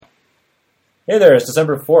Hey there, it's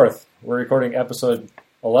December 4th. We're recording episode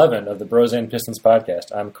 11 of the Brozane Pistons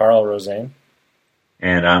podcast. I'm Carl Rosane.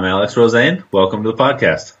 And I'm Alex Rosane. Welcome to the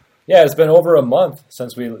podcast. Yeah, it's been over a month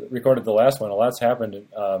since we recorded the last one. A lot's happened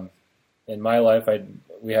in my life.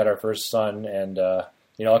 We had our first son, and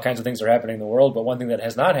all kinds of things are happening in the world. But one thing that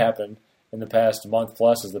has not happened in the past month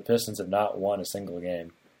plus is the Pistons have not won a single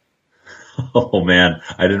game. Oh man,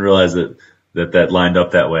 I didn't realize that lined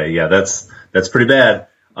up that way. Yeah, that's pretty bad.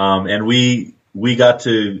 And we got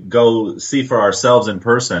to go see for ourselves in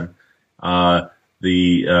person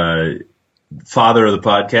the father of the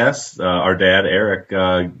podcast, our dad Eric,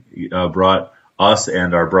 brought us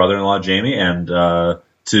and our brother-in-law Jamie and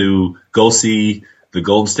to go see the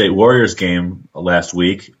Golden State Warriors game last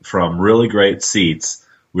week from really great seats.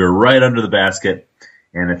 We were right under the basket,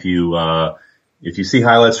 and if you see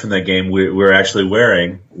highlights from that game, we're actually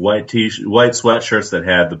wearing white sweatshirts that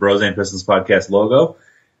had the Brozane Pistons podcast logo.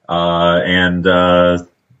 And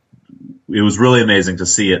it was really amazing to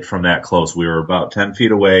see it from that close. We were about 10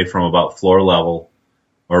 feet away from about floor level,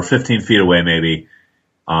 or 15 feet away maybe,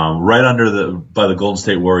 right by the Golden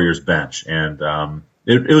State Warriors bench. And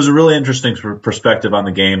it was a really interesting perspective on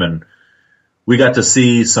the game, and we got to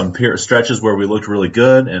see some stretches where we looked really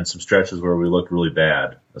good and some stretches where we looked really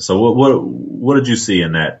bad. So what did you see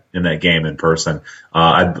in that game in person?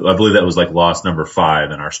 I believe that was like loss number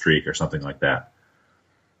 5 in our streak or something like that.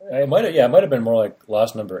 It might have been more like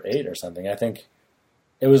loss number 8 or something. I think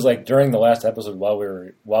it was like during the last episode while we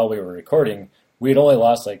were recording, we had only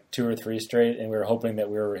lost like 2 or 3 straight, and we were hoping that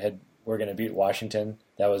we were going to beat Washington.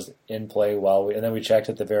 That was in play and then we checked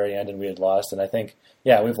at the very end and we had lost. And I think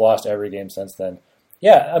we've lost every game since then.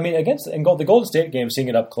 Yeah, I mean the Golden State game, seeing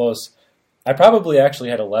it up close, I probably actually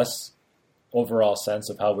had a less overall sense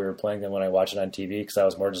of how we were playing than when I watched it on TV, because I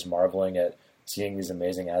was more just marveling at seeing these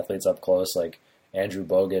amazing athletes up close, like Andrew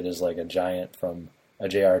Bogut is like a giant from a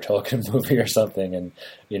J.R. Tolkien movie or something, and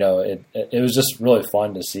it was just really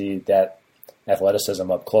fun to see that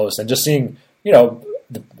athleticism up close, and just seeing Andre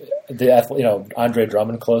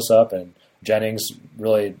Drummond close up, and Jennings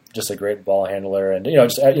really just a great ball handler, and they're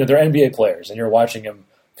NBA players, and you're watching them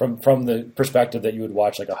from the perspective that you would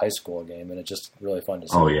watch like a high school game, and it's just really fun to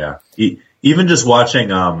see. Oh yeah, even just watching,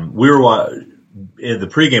 we were in the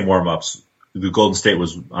pregame warm-ups. The Golden State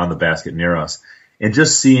was on the basket near us. And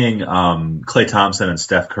just seeing Klay Thompson and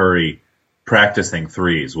Steph Curry practicing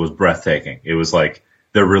threes was breathtaking. It was like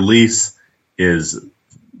their release is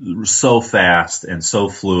so fast and so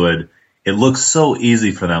fluid. It looks so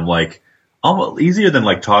easy for them, like almost easier than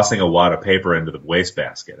like tossing a wad of paper into the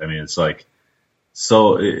wastebasket. I mean, it's like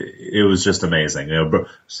it was just amazing.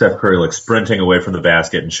 Steph Curry like sprinting away from the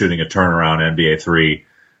basket and shooting a turnaround NBA three.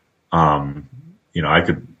 I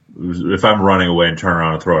could. If I'm running away and turn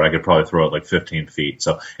around and throw it, I could probably throw it like 15 feet.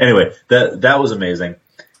 So anyway, that was amazing.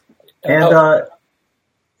 And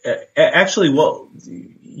actually,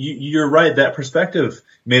 you're right. That perspective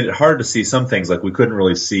made it hard to see some things. Like we couldn't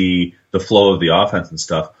really see the flow of the offense and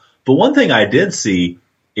stuff. But one thing I did see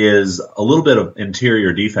is a little bit of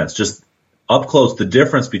interior defense, just up close. The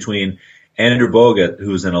difference between Andrew Bogut,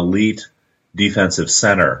 who's an elite defensive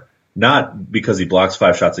center, not because he blocks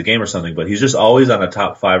 5 shots a game or something, but he's just always on a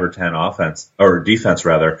top 5 or 10 offense or defense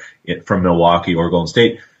rather from Milwaukee or Golden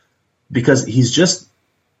State, because he's just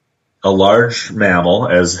a large mammal,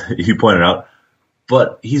 as you pointed out,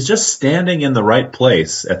 but he's just standing in the right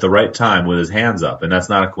place at the right time with his hands up, and that's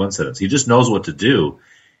not a coincidence. He just knows what to do.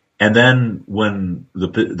 And then when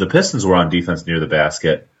the Pistons were on defense near the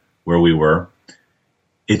basket where we were,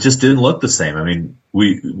 it just didn't look the same. I mean,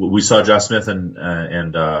 we saw Josh Smith and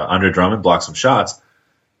Andre Drummond block some shots,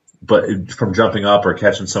 but from jumping up or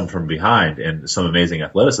catching some from behind, and some amazing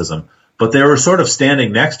athleticism. But they were sort of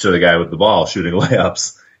standing next to the guy with the ball, shooting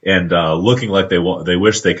layups, and looking like they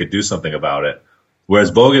wish they could do something about it.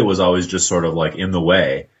 Whereas Bogut was always just sort of like in the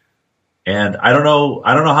way. And I don't know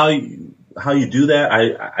how you do that.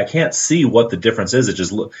 I can't see what the difference is. It's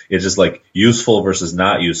just like useful versus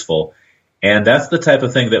not useful. And that's the type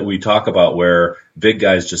of thing that we talk about, where big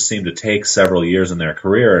guys just seem to take several years in their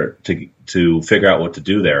career to figure out what to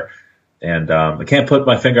do there. And I can't put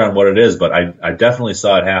my finger on what it is, but I definitely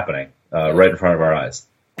saw it happening right in front of our eyes.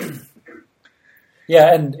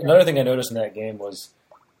 Yeah, and another thing I noticed in that game was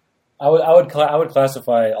I would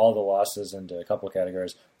classify all the losses into a couple of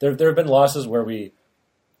categories. There have been losses where we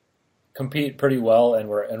compete pretty well and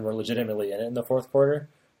we're legitimately in it in the fourth quarter,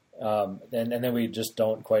 and then we just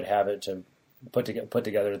don't quite have it to put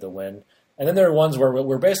together the win. And then there are ones where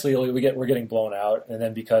we're basically we're getting blown out, and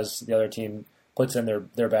then because the other team puts in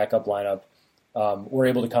their backup lineup, we're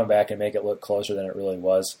able to come back and make it look closer than it really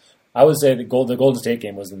was. I would say the Golden State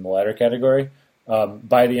game was in the latter category.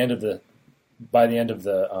 By the end of the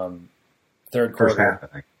third First quarter, half, I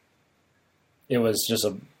think. it was just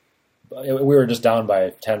we were just down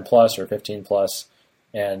by 10 plus or 15 plus,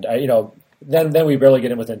 and then we barely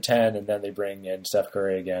get in within 10, and then they bring in Steph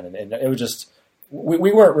Curry again, and it was just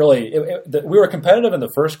we weren't really we were competitive in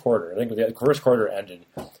the first quarter. I think the first quarter ended,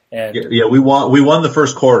 and we won the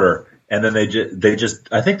first quarter, and then they just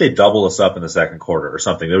I think they doubled us up in the second quarter or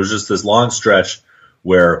something. There was just this long stretch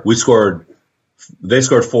where they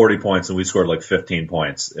scored 40 points and we scored like 15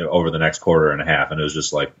 points over the next quarter and a half, and it was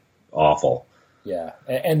just like awful. Yeah,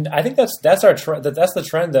 and I think that's our that's the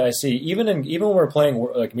trend that I see. Even when we're playing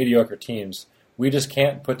like mediocre teams, we just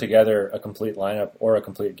can't put together a complete lineup or a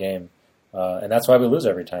complete game, and that's why we lose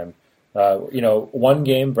every time. One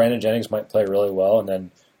game Brandon Jennings might play really well, and then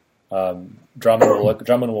Drummond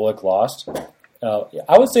will look lost.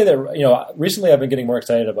 I would say that recently I've been getting more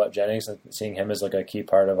excited about Jennings and seeing him as like a key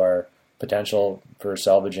part of our potential for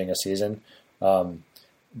salvaging a season.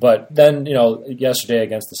 But then, yesterday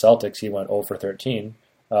against the Celtics, he went 0 for 13.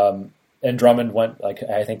 And Drummond went,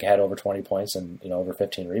 I think had over 20 points and, over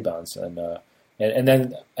 15 rebounds. And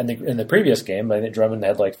then in the previous game, I think Drummond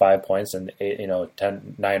had like 5 points and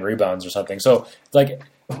 9 rebounds or something. So on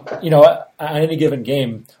any given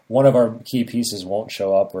game, one of our key pieces won't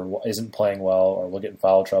show up or isn't playing well, or we'll get in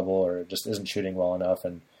foul trouble, or just isn't shooting well enough.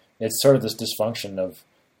 And it's sort of this dysfunction of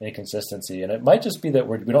inconsistency. And it might just be that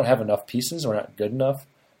we don't have enough pieces. We're not good enough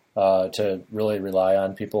to really rely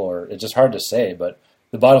on people, or it's just hard to say. But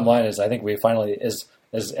the bottom line is, I think we finally, as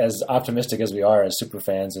optimistic as we are as super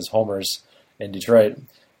fans, as homers in Detroit,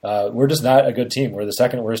 we're just not a good team. We're the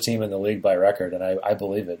second worst team in the league by record, and I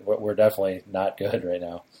believe it. We're definitely not good right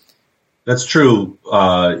now. That's true.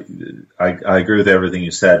 I agree with everything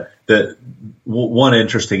you said. One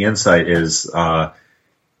interesting insight is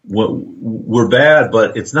we're bad,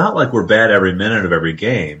 but it's not like we're bad every minute of every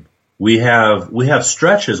game. We have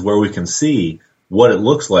stretches where we can see what it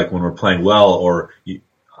looks like when we're playing well, or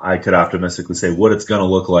I could optimistically say what it's going to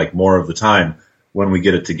look like more of the time when we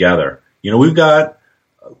get it together. We've got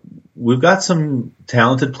some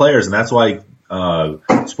talented players, and that's why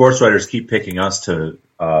sports writers keep picking us to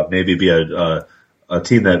maybe be a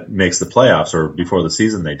team that makes the playoffs, or before the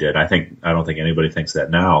season they did. I don't think anybody thinks that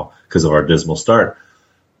now because of our dismal start.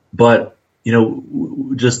 But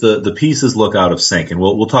just the pieces look out of sync, and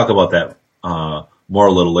we'll talk about that more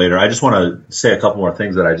a little later. I just want to say a couple more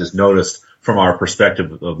things that I just noticed from our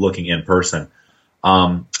perspective of looking in person.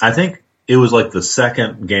 I think it was like the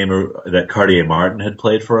second game that Cartier Martin had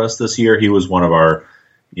played for us this year. He was one of our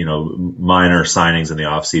minor signings in the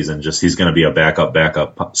offseason. Just he's going to be a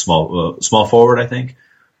backup small forward, I think.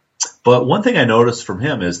 But one thing I noticed from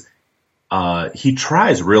him is he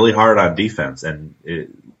tries really hard on defense, and it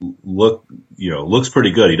looks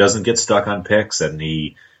pretty good. He doesn't get stuck on picks, and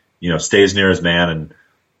he stays near his man. And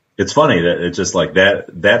it's funny that it's just like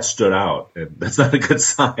that stood out, and that's not a good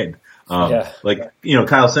sign. Kyle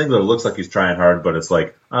Singler looks like he's trying hard, but it's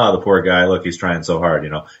like, the poor guy, look, he's trying so hard.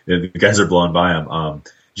 The guys are blowing by him.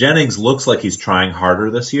 Jennings looks like he's trying harder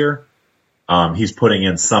this year. He's putting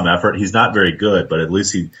in some effort. He's not very good, but at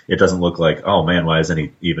least it doesn't look like, oh man, why isn't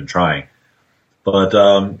he even trying? But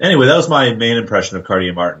anyway, that was my main impression of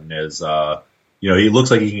Cartier Martin. Is he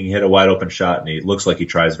looks like he can hit a wide open shot, and he looks like he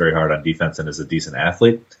tries very hard on defense and is a decent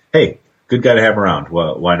athlete. Hey, good guy to have around.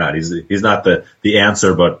 Well, why not? He's not the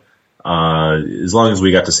answer, but as long as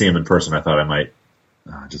we got to see him in person, I thought I might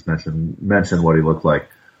just mention what he looked like.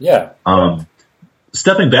 Yeah.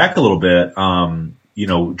 Stepping back a little bit, I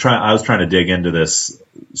was trying to dig into this.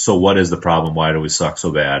 So, what is the problem? Why do we suck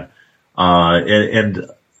so bad? And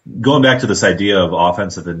going back to this idea of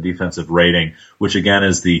offensive and defensive rating, which again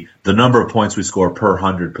is the number of points we score per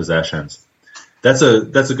 100 possessions. That's a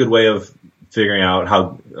good way of figuring out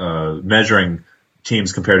how measuring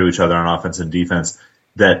teams compared to each other on offense and defense.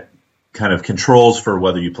 That kind of controls for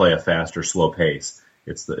whether you play a fast or slow pace.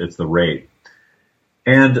 It's the rate.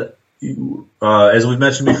 And as we've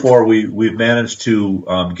mentioned before, we've managed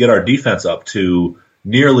to get our defense up to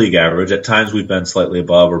near league average. At times we've been slightly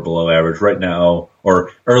above or below average. Right now,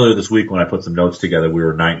 or earlier this week when I put some notes together, we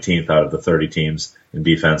were 19th out of the 30 teams in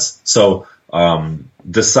defense. So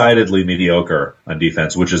decidedly mediocre on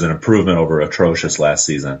defense, which is an improvement over atrocious last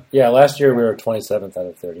season. Yeah, last year we were 27th out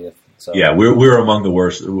of 30th. So. Yeah, we were among the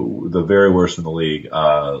worst, the very worst in the league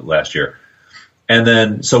last year. And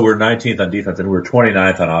then, so we're 19th on defense, and we were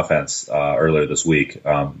 29th on offense earlier this week.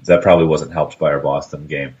 That probably wasn't helped by the Boston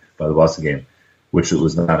game. which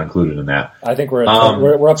was not included in that. I think we're up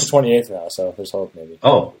to 28th now, so there's hope maybe.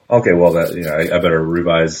 Oh, okay. Well, that I better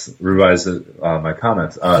revise my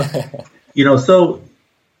comments.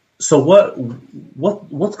 So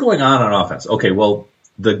what's going on offense? Okay, well,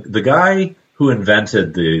 the guy who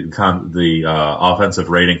invented the offensive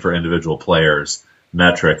rating for individual players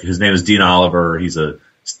metric, his name is Dean Oliver. He's a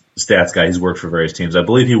stats guy. He's worked for various teams. I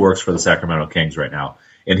believe he works for the Sacramento Kings right now.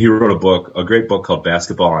 And he wrote a great book called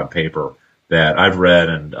Basketball on Paper that I've read,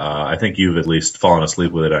 and I think you've at least fallen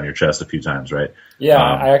asleep with it on your chest a few times, right? Yeah,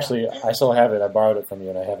 I still have it. I borrowed it from you,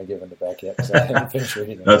 and I haven't given it back yet because I haven't finished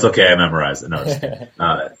reading it. That's okay. I memorized it. No,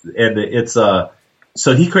 and it's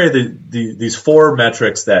so he created these 4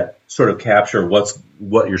 metrics that sort of capture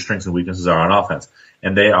what your strengths and weaknesses are on offense,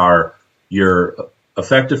 and they are your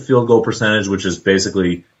effective field goal percentage, which is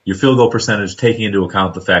basically your field goal percentage taking into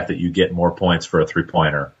account the fact that you get more points for a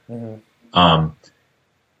 3-pointer. Mm-hmm.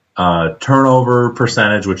 Turnover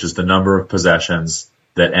percentage, which is the number of possessions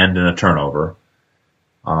that end in a turnover.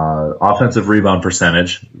 Offensive rebound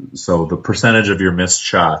percentage, so the percentage of your missed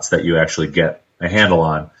shots that you actually get a handle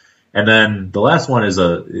on. And then the last one is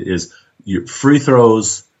your free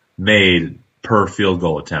throws made per field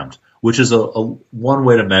goal attempt, which is a one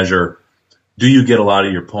way to measure, do you get a lot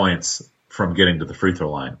of your points from getting to the free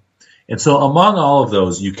throw line? And so among all of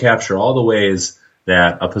those, you capture all the ways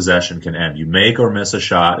that a possession can end. You make or miss a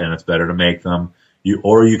shot, and it's better to make them.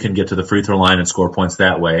 Or you can get to the free throw line and score points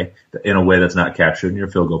that way, in a way that's not captured in your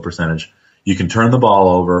field goal percentage. You can turn the ball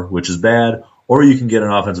over, which is bad, or you can get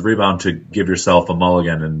an offensive rebound to give yourself a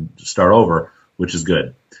mulligan and start over, which is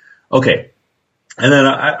good. Okay. And then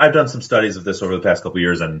I've done some studies of this over the past couple of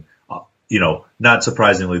years, and, not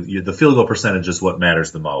surprisingly, the field goal percentage is what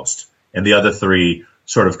matters the most. And the other 3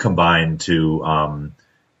 sort of combine to,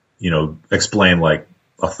 explain like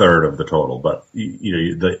a third of the total. But,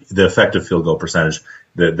 the effective field goal percentage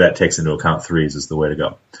that takes into account threes is the way to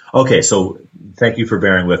go. Okay, so thank you for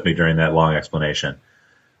bearing with me during that long explanation.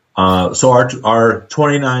 So our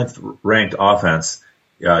 29th ranked offense,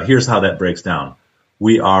 here's how that breaks down.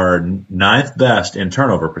 We are 9th best in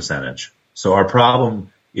turnover percentage. So our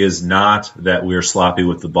problem is not that we're sloppy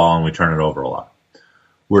with the ball and we turn it over a lot.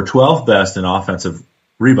 We're 12th best in offensive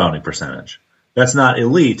rebounding percentage. That's not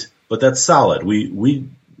elite, but that's solid. We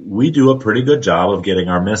do a pretty good job of getting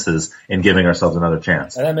our misses and giving ourselves another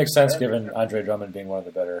chance. And that makes sense given Andre Drummond being one of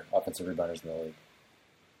the better offensive rebounders in the league.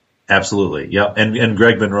 Absolutely, yep. And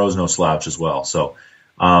Greg Monroe's no slouch as well. So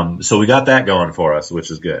we got that going for us, which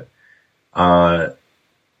is good.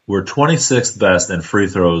 We're 26th best in free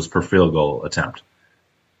throws per field goal attempt.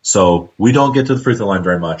 So we don't get to the free throw line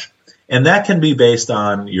very much. And that can be based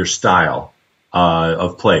on your style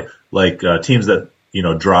of play. Like teams that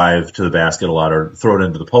drive to the basket a lot or throw it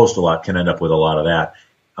into the post a lot can end up with a lot of that.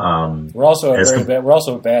 We're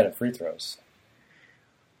also bad at free throws.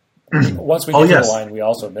 Once we get to the line, we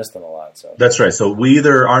also miss them a lot. So that's right. So we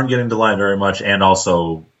either aren't getting to the line very much, and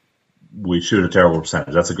also we shoot a terrible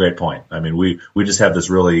percentage. That's a great point. I mean, we just have this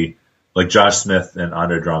really, like Josh Smith and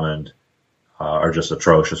Andre Drummond are just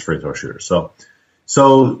atrocious free throw shooters.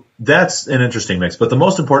 So that's an interesting mix. But the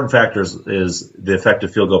most important factor is the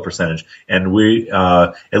effective field goal percentage. And we,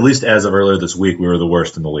 at least as of earlier this week, we were the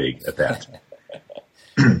worst in the league at that.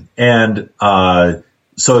 And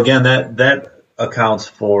so again, that accounts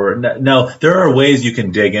for. Now, there are ways you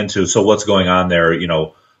can dig into. So what's going on there?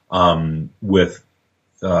 With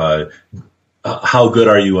how good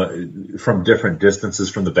are you from different distances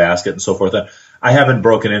from the basket and so forth. I haven't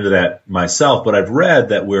broken into that myself, but I've read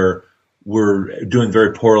that we're doing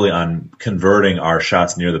very poorly on converting our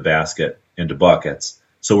shots near the basket into buckets.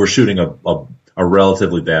 So we're shooting a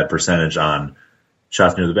relatively bad percentage on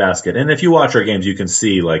shots near the basket. And if you watch our games, you can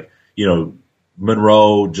see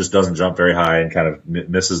Monroe just doesn't jump very high and kind of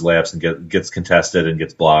misses layups and gets contested and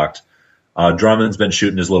gets blocked. Drummond's been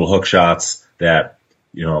shooting his little hook shots that,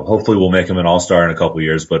 hopefully will make him an all-star in a couple of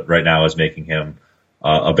years, but right now is making him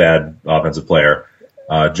a bad offensive player.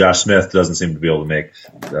 Josh Smith doesn't seem to be able to make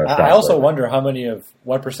shots. I also wonder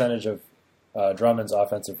what percentage of Drummond's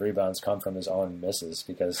offensive rebounds come from his own misses,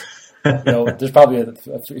 because there's probably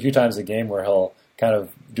a few times a game where he'll kind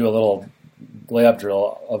of do a little layup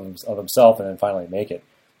drill of himself and then finally make it,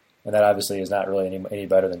 and that obviously is not really any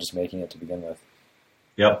better than just making it to begin with.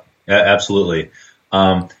 Yep, absolutely.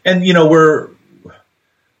 And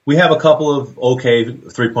we have a couple of okay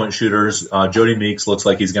 3-point shooters. Jody Meeks looks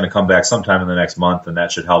like he's going to come back sometime in the next month, and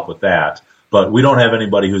that should help with that. But we don't have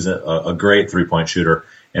anybody who's a great 3-point shooter,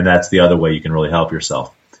 and that's the other way you can really help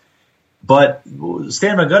yourself. But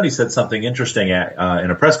Stan Van Gundy said something interesting in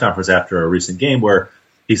a press conference after a recent game where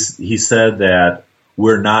he said that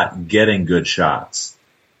we're not getting good shots.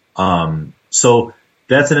 So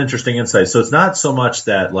that's an interesting insight. So it's not so much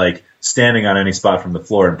that like standing on any spot from the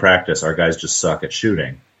floor in practice, our guys just suck at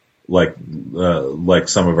shooting, like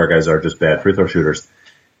some of our guys are just bad free throw shooters.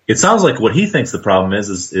 It sounds like what he thinks the problem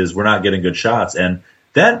is we're not getting good shots, and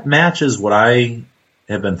that matches what I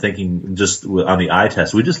have been thinking just on the eye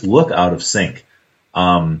test. We just look out of sync.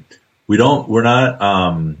 We don't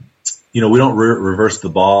reverse the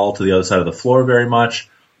ball to the other side of the floor very much.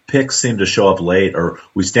 Picks seem to show up late, or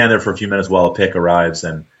we stand there for a few minutes while a pick arrives,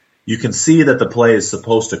 and you can see that the play is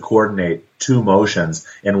supposed to coordinate two motions,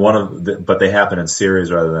 but they happen in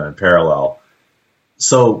series rather than in parallel.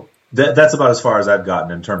 So that's about as far as I've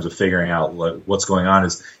gotten in terms of figuring out what's going on.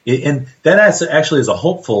 And that actually is a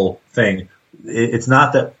hopeful thing. It's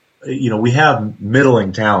not that we have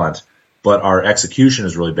middling talent, but our execution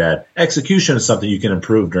is really bad. Execution is something you can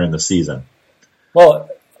improve during the season. Well,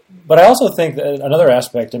 but I also think that another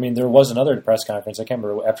aspect, there was another press conference, I can't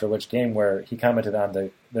remember after which game, where he commented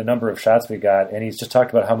on the number of shots we got, and he's just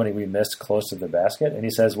talked about how many we missed close to the basket. And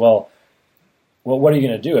he says, well, what are you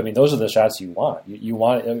going to do? Those are the shots you want. You're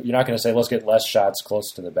not going to say, let's get less shots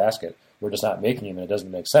close to the basket. We're just not making them, and it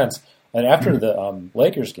doesn't make sense. And after the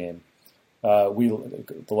Lakers game,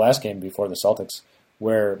 the last game before the Celtics,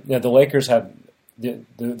 where the Lakers had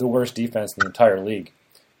the worst defense in the entire league.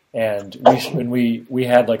 And we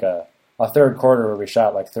had like a third quarter where we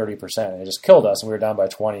shot like 30%, and it just killed us, and we were down by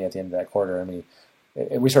 20 at the end of that quarter, and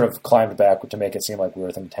we sort of climbed back to make it seem like we were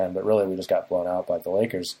within 10, but really we just got blown out by the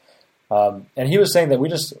Lakers. And he was saying that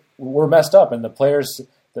we're messed up, and the players,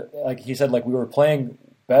 like he said, like we were playing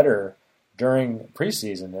better during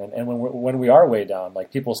preseason, and when we are way down,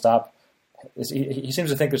 like people stop. He seems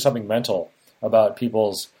to think there's something mental about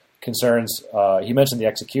people's concerns. He mentioned the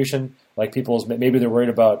execution, like maybe they're worried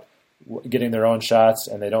about getting their own shots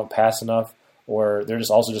and they don't pass enough, or they're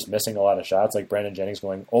just missing a lot of shots. Like Brandon Jennings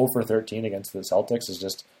going 0 for 13 against the Celtics is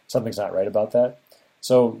just something's not right about that.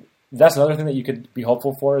 So that's another thing that you could be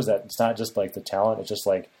hopeful for, is that it's not just like the talent. It's just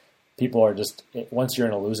like people are just, once you're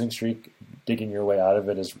in a losing streak, digging your way out of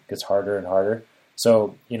it gets harder and harder.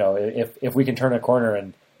 So if we can turn a corner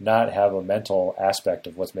and not have a mental aspect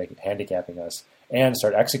of what's handicapping us, and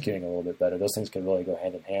start executing a little bit better, those things can really go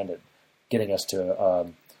hand in hand at getting us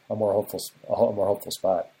to a more hopeful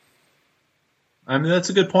spot. That's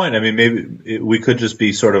a good point. Maybe we could just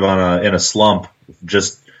be sort of in a slump,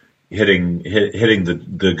 just hitting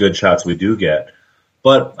the good shots we do get.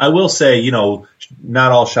 But I will say,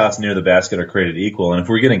 not all shots near the basket are created equal, and if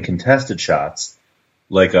we're getting contested shots,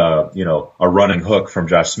 like a running hook from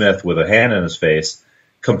Josh Smith with a hand in his face,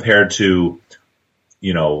 compared to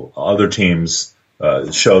other teams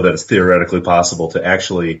show that it's theoretically possible to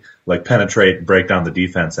actually like penetrate, break down the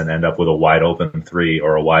defense, and end up with a wide open three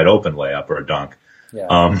or a wide open layup or a dunk.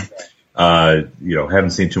 Yeah.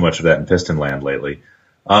 Haven't seen too much of that in Piston land lately.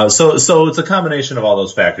 So it's a combination of all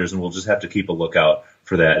those factors, and we'll just have to keep a lookout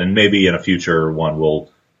for that. And maybe in a future one,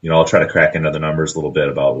 I'll try to crack into the numbers a little bit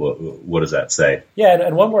about what does that say. Yeah,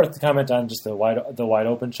 and one more comment on just the wide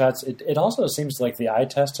open shots. It also seems like the eye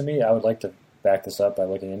test to me. I would like to back this up by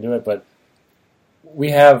looking into it, but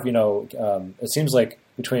we have, it seems like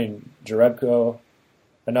between Jerebko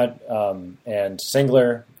and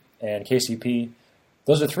Singler and KCP,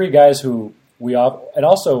 those are three guys who and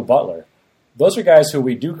also Butler. Those are guys who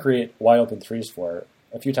we do create wide open threes for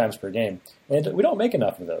a few times per game, and we don't make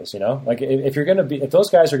enough of those. Like if those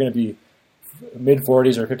guys are going to be mid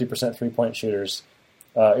 40s or 50% 3-point shooters,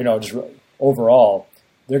 just overall,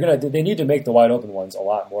 they need to make the wide open ones a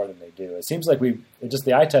lot more than they do. It seems like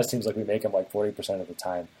the eye test seems like we make them like 40% of the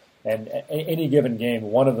time, and any given game,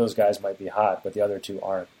 one of those guys might be hot, but the other two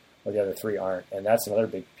aren't, or the other three aren't, and that's another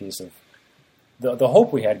big piece of the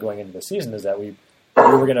hope we had going into the season, is that we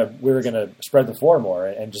were gonna spread the floor more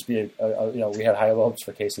and just be we had high hopes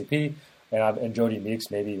for KCP and Jody Meeks.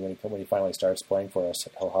 Maybe when he finally starts playing for us,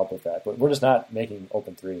 he'll help with that. But we're just not making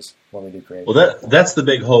open threes when we do create. Well, that's the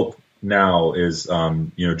big hope now is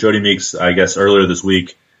Jody Meeks, I guess earlier this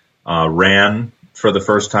week ran for the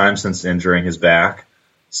first time since injuring his back.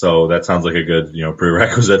 So that sounds like a good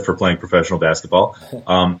prerequisite for playing professional basketball.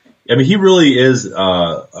 He really is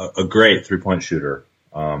a great 3-point shooter.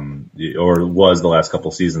 Or was the last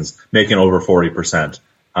couple seasons, making over 40%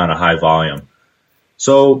 on a high volume.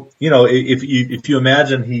 So, if you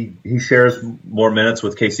imagine he shares more minutes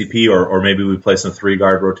with KCP, or maybe we play some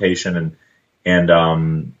 3-guard rotation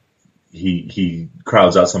and he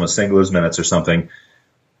crowds out some of Singler's minutes or something,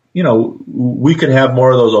 we could have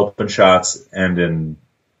more of those open shots and in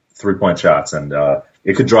 3-point shots, and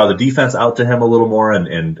it could draw the defense out to him a little more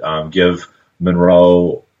and give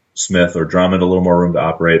Monroe Smith or Drummond a little more room to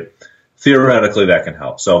operate, theoretically that can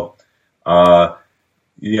help. So, I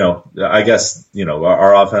guess,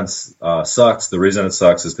 our offense sucks. The reason it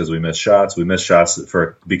sucks is because we miss shots. We miss shots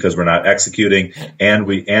because we're not executing, and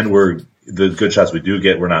we're the good shots we do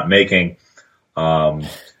get, we're not making.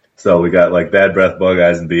 So we got like bad breath, bug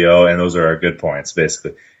eyes, and BO, and those are our good points,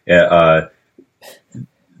 basically.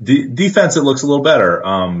 The defense, it looks a little better.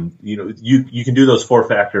 You can do those 4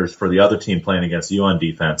 factors for the other team playing against you on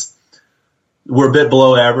defense. We're a bit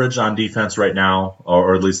below average on defense right now,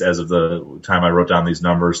 or at least as of the time I wrote down these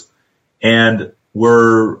numbers. And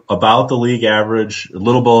we're about the league average, a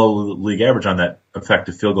little below the league average on that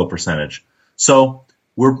effective field goal percentage. So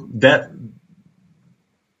that's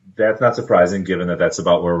not surprising given that that's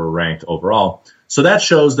about where we're ranked overall. So that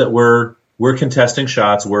shows that we're contesting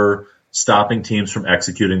shots. We're stopping teams from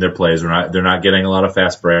executing their plays. They're not getting a lot of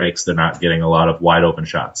fast breaks. They're not getting a lot of wide open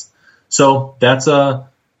shots. So that's a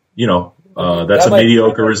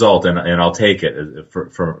mediocre result, and I'll take it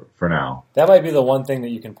for now. That might be the one thing that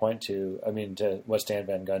you can point to. I mean, to what Stan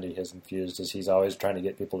Van Gundy has infused is he's always trying to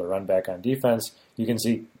get people to run back on defense. You can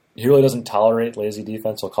see he really doesn't tolerate lazy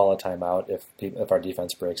defense. He'll call a timeout if our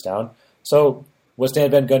defense breaks down. So what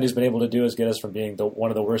Stan Van Gundy's been able to do is get us from being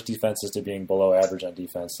one of the worst defenses to being below average on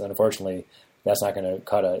defense. And unfortunately, that's not going to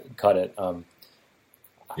cut it.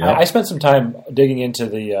 Yeah. I spent some time digging into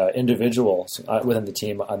the individuals within the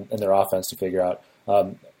team and their offense to figure out.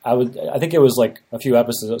 I think it was like a few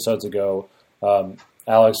episodes ago.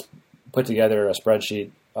 Alex put together a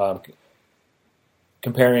spreadsheet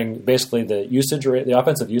comparing basically the usage rate, the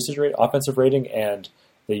offensive rating, and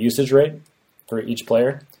the usage rate for each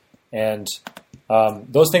player, and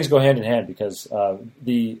those things go hand in hand because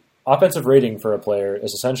the offensive rating for a player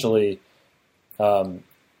is essentially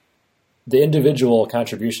the individual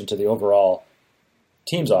contribution to the overall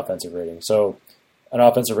team's offensive rating. So an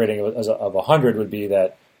offensive rating of 100 would be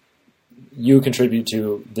that you contribute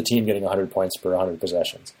to the team getting 100 points per 100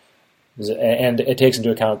 possessions. And it takes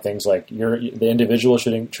into account things like the individual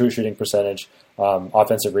true shooting percentage,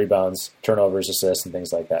 offensive rebounds, turnovers, assists, and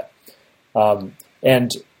things like that.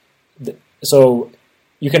 So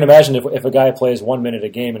you can imagine if a guy plays 1 minute a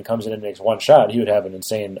game and comes in and makes one shot, he would have an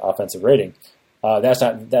insane offensive rating.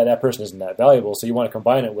 That person isn't that valuable, so you want to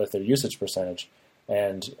combine it with their usage percentage,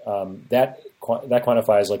 and that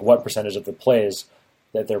quantifies like what percentage of the plays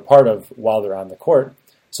that they're part of while they're on the court.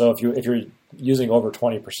 So if you're using over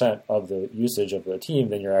 20% of the usage of the team,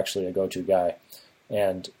 then you're actually a go-to guy.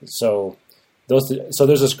 And so there's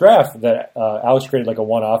this graph that Alex created like a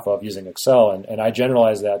one-off of using Excel, and I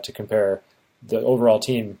generalized that to compare the overall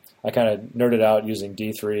team. I kind of nerded out using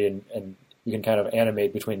D3, and you can kind of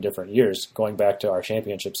animate between different years, going back to our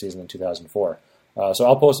championship season in 2004.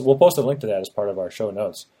 So we'll post a link to that as part of our show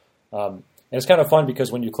notes. And it's kind of fun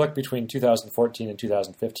because when you click between 2014 and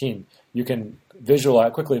 2015, you can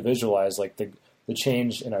quickly visualize like the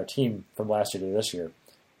change in our team from last year to this year.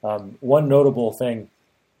 One notable thing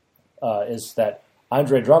is that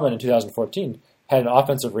Andre Drummond in 2014 had an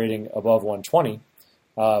offensive rating above 120.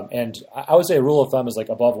 And I would say a rule of thumb is like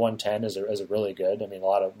above 110 is really good. I mean,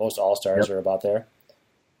 most All-Stars are about there.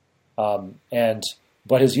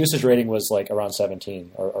 But his usage rating was like around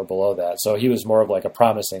 17 or below that. So he was more of like a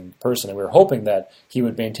promising person, and we were hoping that he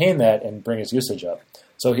would maintain that and bring his usage up.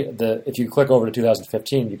 So if you click over to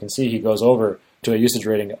 2015, you can see he goes over to a usage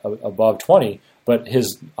rating above 20, but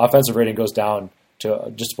his offensive rating goes down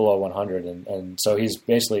to just below 100. And so he's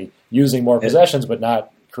basically using more possessions, but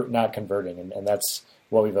not converting, and that's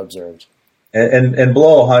what we've observed. And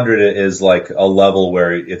below 100 is like a level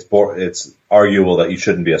where it's arguable that you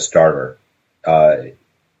shouldn't be a starter. That's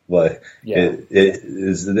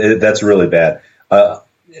really bad.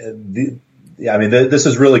 This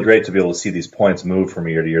is really great to be able to see these points move from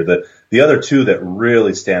year to year. The other two that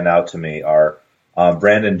really stand out to me are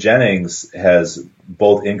Brandon Jennings has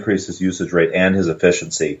both increased his usage rate and his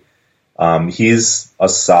efficiency. He's a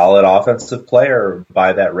solid offensive player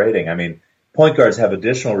by that rating. I mean, point guards have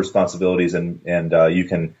additional responsibilities, and you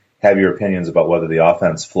can have your opinions about whether the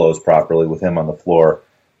offense flows properly with him on the floor.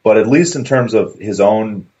 But at least in terms of his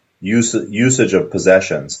own usage of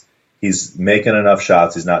possessions, he's making enough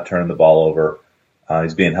shots. He's not turning the ball over.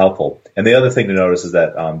 He's being helpful. And the other thing to notice is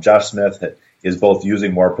that Josh Smith is both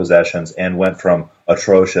using more possessions and went from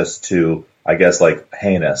atrocious to, I guess, like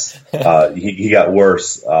heinous. He got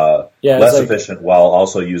worse, less efficient, while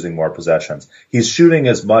also using more possessions. He's shooting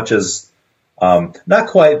as much as not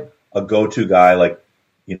quite a go-to guy like,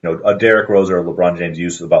 a Derrick Rose or a LeBron James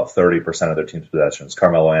use about 30% of their team's possessions.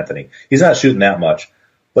 Carmelo Anthony, he's not shooting that much,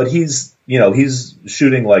 but he's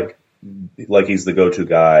shooting like he's the go-to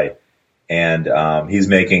guy, and his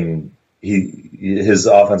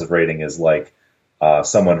offensive rating is like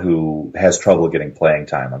someone who has trouble getting playing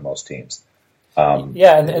time on most teams. And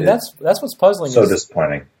that's what's puzzling. So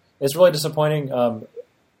disappointing. It's really disappointing.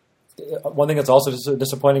 One thing that's also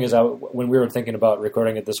disappointing is when we were thinking about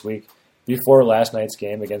recording it this week, before last night's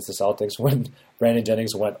game against the Celtics, when Brandon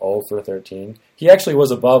Jennings went 0 for 13, he actually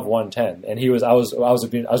was above 110, and I was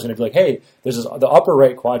going to be like, hey, there's the upper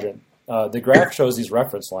right quadrant. The graph shows these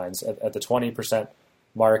reference lines at the 20%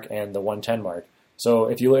 mark and the 110 mark. So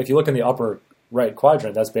if you look in the upper right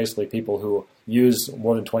quadrant, that's basically people who use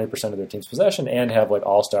more than 20% of their team's possession and have like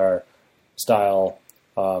all-star style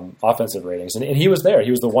offensive ratings. And he was there.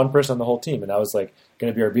 He was the one person on the whole team, and that was like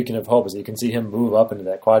going to be our beacon of hope, as you can see him move up into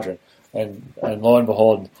that quadrant. And lo and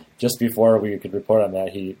behold, just before we could report on that,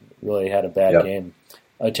 he really had a bad game,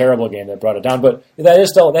 a terrible game that brought it down. But that is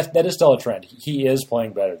still a trend. He is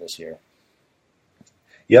playing better this year.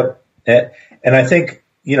 Yep, and I think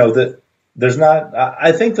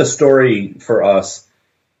I think the story for us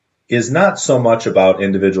is not so much about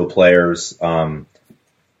individual players.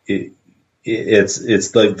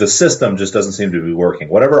 It's like the system just doesn't seem to be working.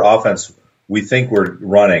 Whatever offense we think we're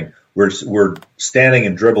running, we're standing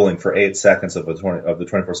and dribbling for 8 seconds of the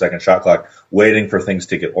 24-second shot clock, waiting for things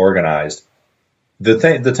to get organized.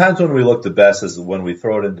 The times when we look the best is when we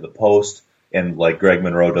throw it into the post and like Greg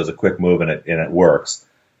Monroe does a quick move and it works.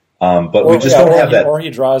 But we just don't have that. Or he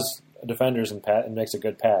draws defenders and makes a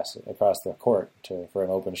good pass across the court for an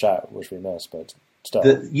open shot, which we miss. But still,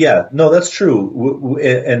 that's true.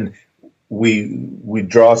 And we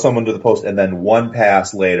draw someone to the post, and then one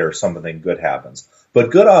pass later, something good happens. But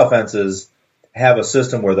good offenses have a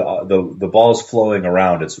system where the ball's flowing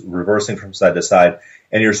around, it's reversing from side to side,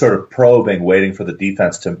 and you're sort of probing, waiting for the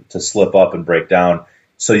defense to slip up and break down,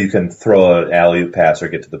 so you can throw an alley-oop pass or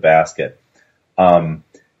get to the basket. And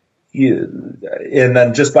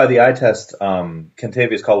then just by the eye test,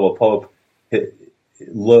 Kentavious Caldwell-Pope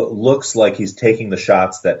looks like he's taking the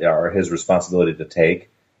shots that are his responsibility to take.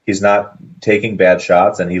 He's not taking bad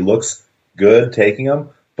shots, and he looks good taking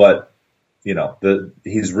them, but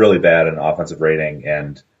he's really bad in offensive rating,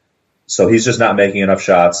 and so he's just not making enough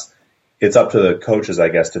shots. It's up to the coaches, I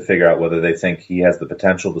guess, to figure out whether they think he has the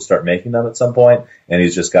potential to start making them at some point, and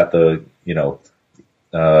he's just got he's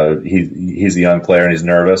a young player and he's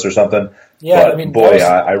nervous or something. Yeah, but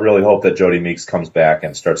I really hope that Jody Meeks comes back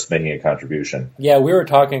and starts making a contribution. Yeah, we were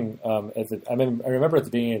talking. I remember at the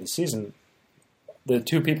beginning of the season, the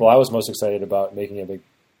two people I was most excited about making a big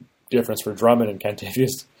difference for Drummond and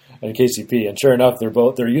Kentavious and KCP. And sure enough,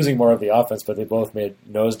 they're using more of the offense, but they both made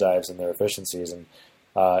nosedives in their efficiencies, and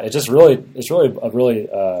it's really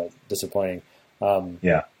disappointing.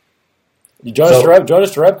 Jonas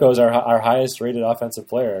Jerebko is our highest rated offensive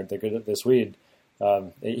player. The Swede.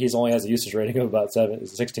 He's only has a usage rating of about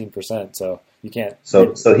 16%. So you can't.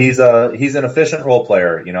 So he's an efficient role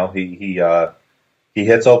player. He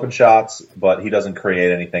hits open shots, but he doesn't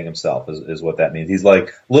create anything himself. Is what that means. He's like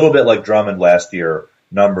a little bit like Drummond last year,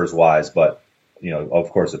 numbers wise, but of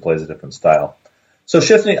course it plays a different style. So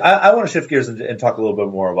shifting, I want to shift gears and talk a little bit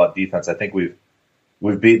more about defense. I think we've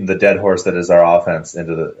beaten the dead horse that is our offense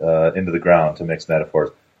into the ground, to mix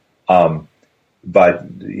metaphors. By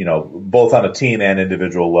both on a team and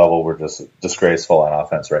individual level, we're just disgraceful on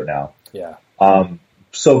offense right now. Yeah.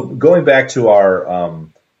 So going back to our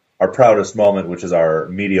proudest moment, which is our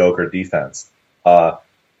mediocre defense.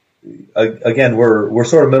 Again, we're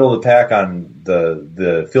sort of middle of the pack on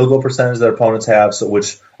the field goal percentage that opponents have, so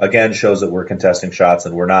which again shows that we're contesting shots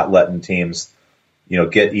and we're not letting teams,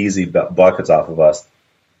 get easy buckets off of us.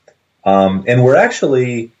 And we're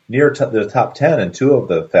actually near the top 10 in two of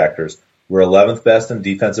the factors. We're 11th best in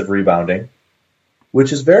defensive rebounding,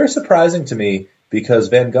 which is very surprising to me because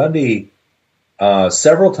Van Gundy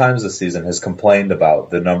several times this season has complained about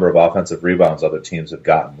the number of offensive rebounds other teams have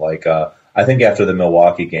gotten. Like, I think after the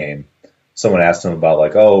Milwaukee game, someone asked him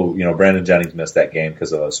about Brandon Jennings missed that game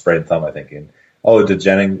because of a sprained thumb, I think. And, did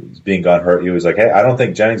Jennings being gone hurt? He was like, hey, I don't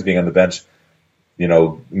think Jennings being on the bench,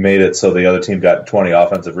 made it so the other team got 20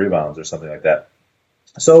 offensive rebounds or something like that.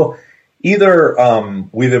 So either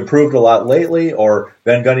we've improved a lot lately, or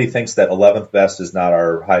Van Gundy thinks that 11th best is not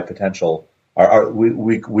our high potential.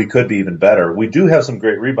 We could be even better. We do have some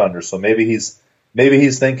great rebounders, so maybe he's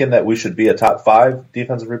thinking that we should be a top 5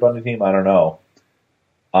 defensive rebounding team. I don't know.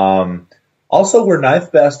 Also, we're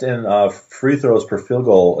 9th best in free throws per field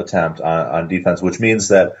goal attempt on defense, which means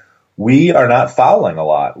that we are not fouling a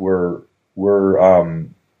lot.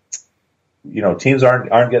 Teams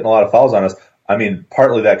aren't getting a lot of fouls on us. I mean,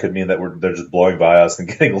 partly that could mean that they're just blowing by us and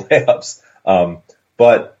getting layups.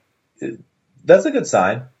 But that's a good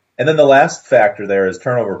sign. And then the last factor there is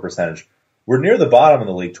turnover percentage. We're near the bottom of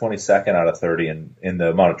the league, 22nd out of 30 in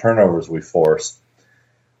the amount of turnovers we force.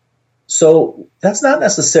 So that's not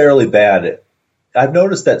necessarily bad. I've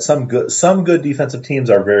noticed that some good defensive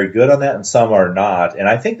teams are very good on that and some are not. And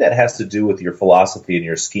I think that has to do with your philosophy and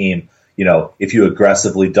your scheme. You know, if you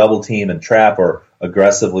aggressively double team and trap or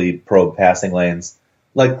aggressively probe passing lanes.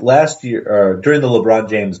 Like last year, or during the LeBron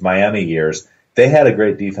James Miami years, they had a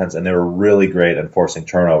great defense and they were really great at forcing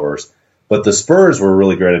turnovers. But the Spurs were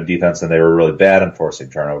really great at defense and they were really bad at forcing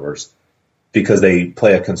turnovers because they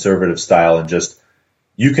play a conservative style and just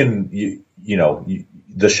the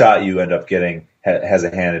shot you end up getting has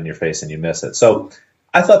a hand in your face and you miss it. So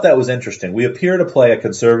I thought that was interesting. We appear to play a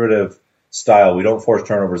conservative style. We don't force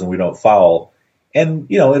turnovers and we don't foul. And,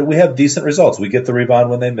 we have decent results. We get the rebound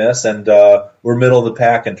when they miss, and we're middle of the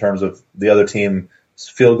pack in terms of the other team's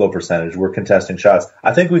field goal percentage. We're contesting shots.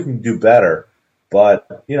 I think we can do better,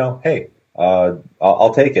 but, hey,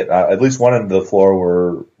 I'll take it. At least one end of the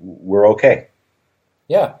floor, we're okay.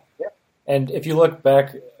 Yeah. And if you look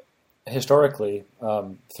back historically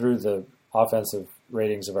through the offensive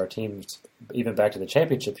ratings of our teams, even back to the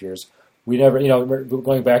championship years, we never,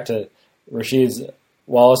 going back to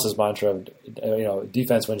Wallace's mantra of,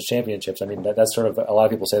 defense wins championships. I mean, that's sort of, a lot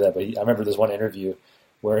of people say that, but I remember this one interview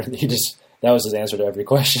where that was his answer to every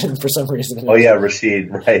question for some reason. Oh yeah,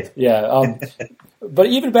 Rasheed, right. Yeah. But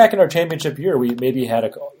even back in our championship year, we maybe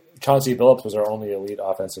had Chauncey Billups was our only elite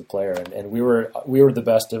offensive player, and we were the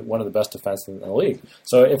best, one of the best defense in the league.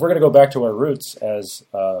 So if we're going to go back to our roots as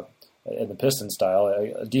in the Piston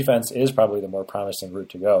style, defense is probably the more promising route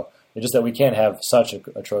to go. It's just that we can't have such an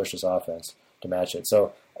atrocious offense to match it.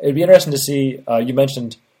 So it'd be interesting to see. You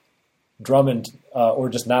mentioned Drummond, or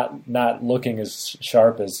just not looking as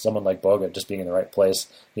sharp as someone like Bogut, just being in the right place.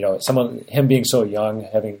 Him being so young,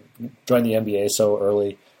 having joined the NBA so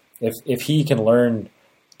early. If he can learn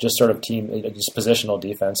just sort of just positional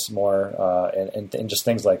defense more, and just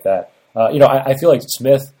things like that. I feel like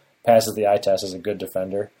Smith passes the eye test as a good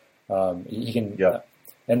defender. He can,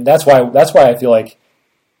 and that's why I feel like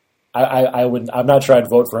I'm not sure I'd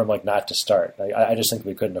vote for him not to start. I just think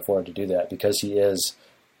we couldn't afford to do that because he is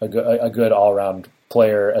a good all around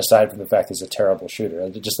player. Aside from the fact he's a terrible shooter,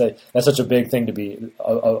 that's such a big thing to be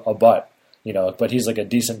a butt, But he's like a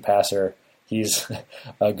decent passer. He's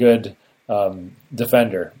a good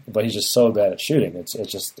defender, but he's just so bad at shooting. It's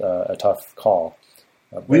just a tough call.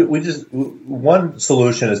 One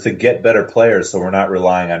solution is to get better players, so we're not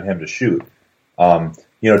relying on him to shoot.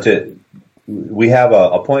 We have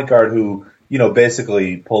a point guard who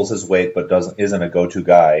basically pulls his weight but isn't a go-to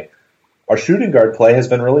guy. Our shooting guard play has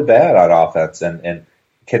been really bad on offense, and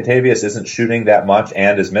Kentavious isn't shooting that much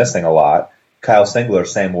and is missing a lot. Kyle Singler,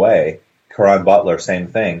 same way. Caron Butler, same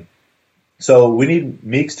thing. So we need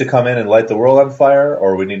Meeks to come in and light the world on fire,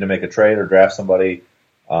 or we need to make a trade or draft somebody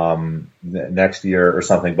next year or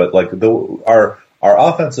something. But our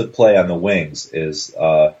offensive play on the wings is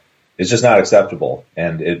just not acceptable,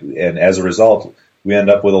 and as a result, we end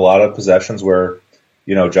up with a lot of possessions where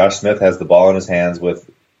Josh Smith has the ball in his hands with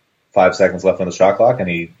 5 seconds left on the shot clock, and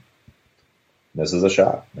he misses a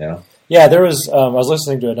shot. Yeah, there was. I was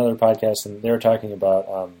listening to another podcast, and they were talking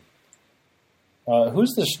about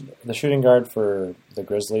who's the shooting guard for the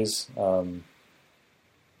Grizzlies.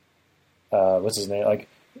 What's his name?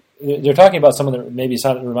 They're talking about some of the maybe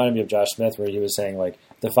reminded me of Josh Smith, where he was saying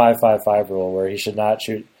the 5-5-5 rule, where he should not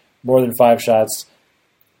shoot more than 5 shots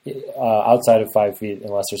outside of 5 feet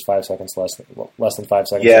unless there's 5 seconds less than 5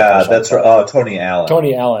 seconds. Yeah, that's right. Tony Allen.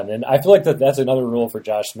 Tony Allen, and I feel like that's another rule for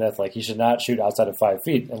Josh Smith. He should not shoot outside of 5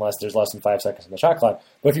 feet unless there's less than 5 seconds in the shot clock.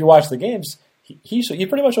 But if you watch the games, he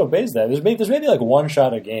pretty much obeys that. There's maybe one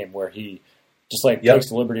shot a game where he just takes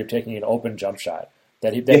the liberty of taking an open jump shot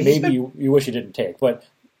that you wish he didn't take. But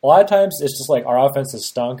a lot of times it's just our offense is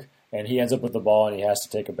stunk, and he ends up with the ball and he has to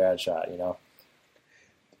take a bad shot.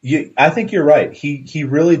 I think you're right. He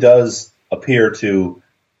really does appear to,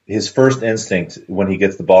 his first instinct when he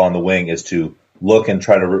gets the ball on the wing is to look and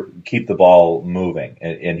try to keep the ball moving,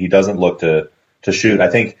 and he doesn't look to shoot.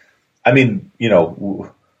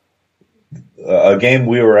 A game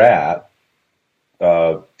we were at,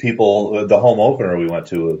 the home opener we went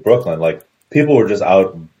to with Brooklyn, people were just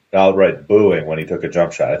outright booing when he took a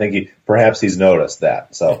jump shot. I think perhaps he's noticed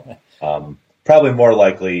that. So probably more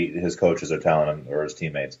likely his coaches are telling him, or his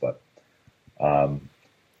teammates. But how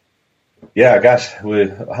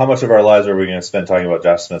much of our lives are we going to spend talking about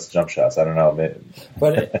Josh Smith's jump shots? I don't know. Maybe.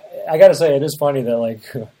 But I got to say, it is funny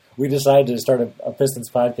that we decided to start a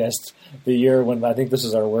Pistons podcast the year when I think this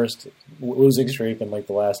is our worst losing streak in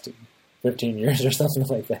the last 15 years or something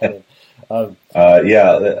like that.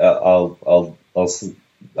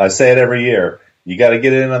 I say it every year. You got to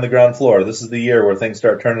get in on the ground floor. This is the year where things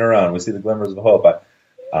start turning around. We see the glimmers of hope.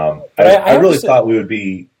 I really thought we would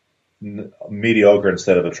be mediocre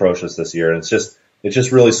instead of atrocious this year, and it's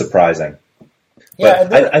just really surprising. Yeah,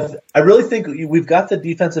 but I really think we've got the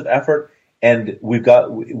defensive effort, and we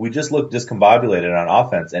just look discombobulated on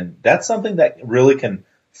offense, and that's something that really can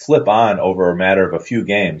flip on over a matter of a few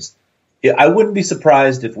games. I wouldn't be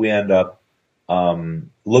surprised if we end up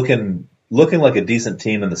looking like a decent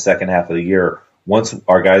team in the second half of the year once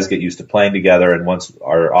our guys get used to playing together and once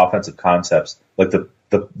our offensive concepts, like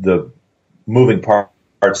the moving parts,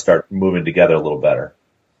 start moving together a little better.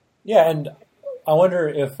 Yeah, and I wonder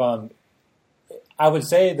if I would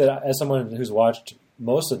say that as someone who's watched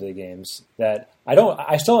most of the games, that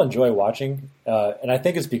I still enjoy watching, and I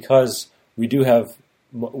think it's because we do have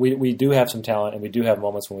some talent and we do have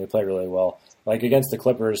moments when we play really well. Like against the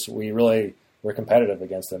Clippers, we really were competitive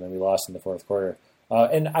against them and we lost in the fourth quarter.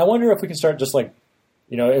 And I wonder if we can start just like,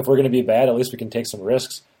 if we're going to be bad, at least we can take some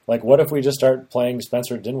risks. Like, what if we just start playing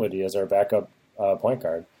Spencer Dinwiddie as our backup point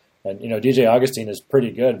guard? And DJ Augustine is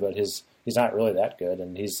pretty good, but he's not really that good,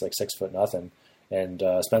 and he's like 6'0". And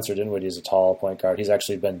Spencer Dinwiddie is a tall point guard. He's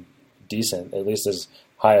actually been decent, at least as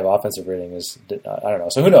high of offensive rating as I don't know.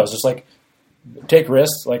 So who knows? Just like take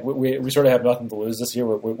risks. Like we sort of have nothing to lose this year.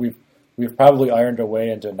 We've probably ironed our way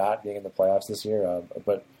into not being in the playoffs this year.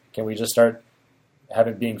 But can we just start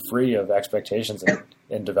being free of expectations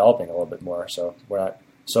and developing a little bit more, so we're not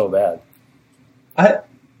so bad?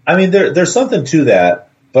 I mean, there's something to that,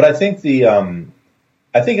 but I think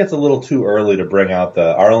I think it's a little too early to bring out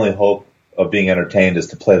our only hope of being entertained is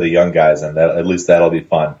to play the young guys, and at least that'll be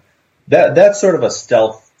fun. That's sort of a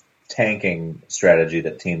stealth tanking strategy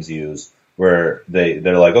that teams use, where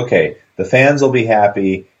they're like, okay, the fans will be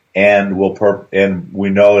happy, and we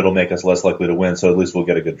know it'll make us less likely to win, so at least we'll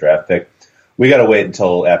get a good draft pick. We got to wait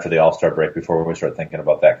until after the All-Star break before we start thinking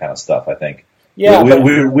about that kind of stuff, I think. Yeah,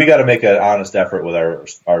 we got to make an honest effort with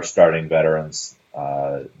our starting veterans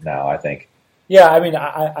now, I think. Yeah, I mean,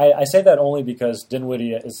 I say that only because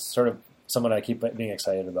Dinwiddie is sort of someone I keep being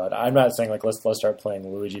excited about. I'm not saying like let's start playing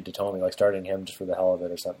Luigi Datome, like starting him just for the hell of it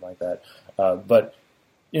or something like that. But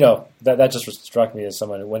that just struck me as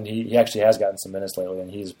someone when he actually has gotten some minutes lately,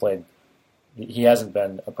 and he's played. He hasn't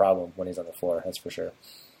been a problem when he's on the floor. That's for sure.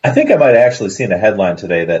 I think I might have actually seen a headline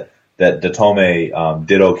today that Datome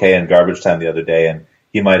did okay in garbage time the other day, and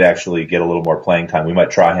he might actually get a little more playing time. We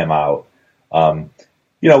might try him out.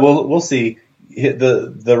 We'll see.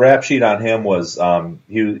 The rap sheet on him was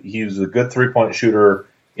he was a good 3-point shooter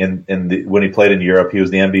when he played in Europe. He was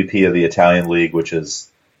the MVP of the Italian league, which is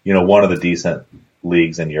one of the decent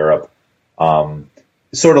leagues in Europe.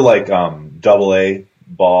 Sort of like AA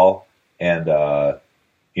ball and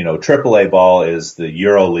AAA ball is the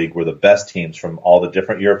Euro League, where the best teams from all the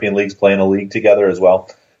different European leagues play in a league together as well.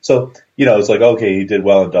 So, it's like, okay, he did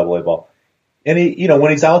well in AA ball. And he,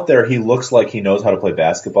 when he's out there, he looks like he knows how to play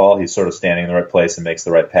basketball. He's sort of standing in the right place and makes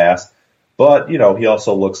the right pass. But, he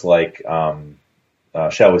also looks like,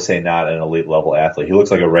 shall we say, not an elite level athlete. He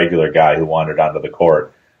looks like a regular guy who wandered onto the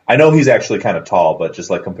court. I know he's actually kind of tall, but just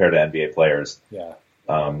like compared to NBA players, yeah,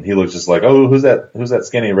 he looks just like, oh, who's that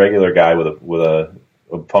skinny regular guy with a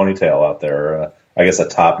ponytail out there, or I guess a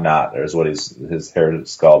top knot, is what his hair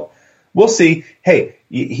is called. We'll see. Hey,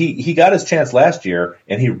 he got his chance last year,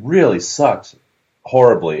 and he really sucked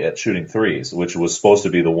horribly at shooting threes, which was supposed to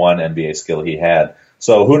be the one NBA skill he had.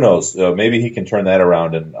 So who knows? Maybe he can turn that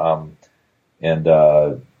around.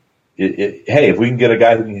 Hey, if we can get a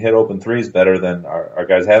guy who can hit open threes better than our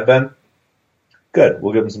guys have been, good.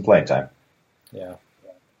 We'll give him some playing time. Yeah.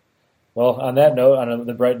 Well, on that note, on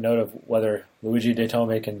the bright note of whether Luigi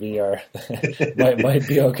Datome can be might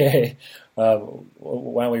be okay,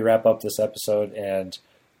 why don't we wrap up this episode, and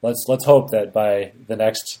let's hope that by the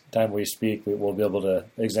next time we speak, we'll be able to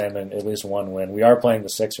examine at least one win. We are playing the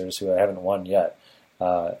Sixers, who haven't won yet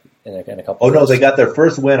in a couple. Oh no, they got their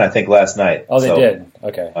first win, I think, last night. Oh, they did.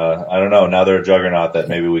 Okay. I don't know. Now they're a juggernaut that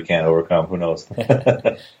maybe we can't overcome. Who knows?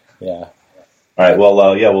 Yeah. All right.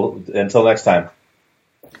 Well, until next time.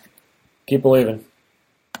 Keep believing.